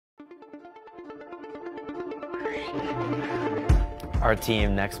Our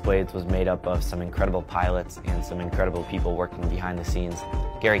team, Next Blades, was made up of some incredible pilots and some incredible people working behind the scenes.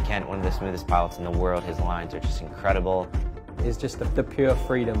 Gary Kent, one of the smoothest pilots in the world, his lines are just incredible. It's just the pure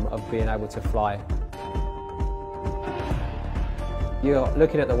freedom of being able to fly. You're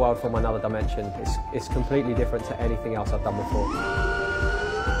looking at the world from another dimension. It's completely different to anything else I've done before.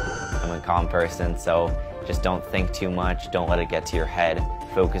 I'm a calm person, so just don't think too much, don't let it get to your head.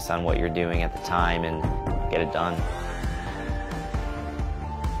 Focus on what you're doing at the time and get it done.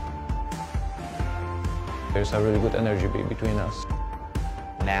 There's a really good energy between us.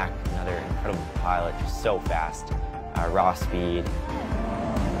 Mac, another incredible pilot, just so fast. Raw speed.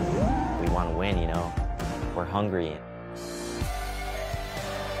 We want to win, you know. We're hungry.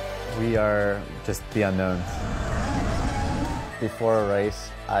 We are just the unknown. Before a race,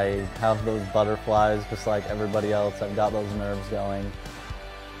 I have those butterflies just like everybody else. I've got those nerves going.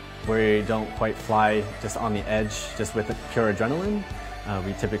 We don't quite fly just on the edge, just with pure adrenaline.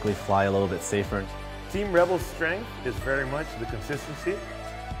 We typically fly a little bit safer. Team Rebel's strength is very much the consistency.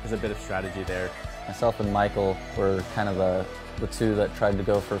 There's a bit of strategy there. Myself and Michael were kind of the two that tried to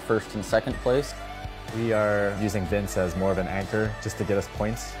go for first and second place. We are using Vince as more of an anchor just to get us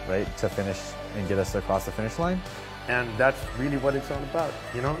points, right, to finish and get us across the finish line. And that's really what it's all about.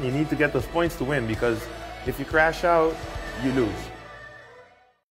 You know, you need to get those points to win, because if you crash out, you lose.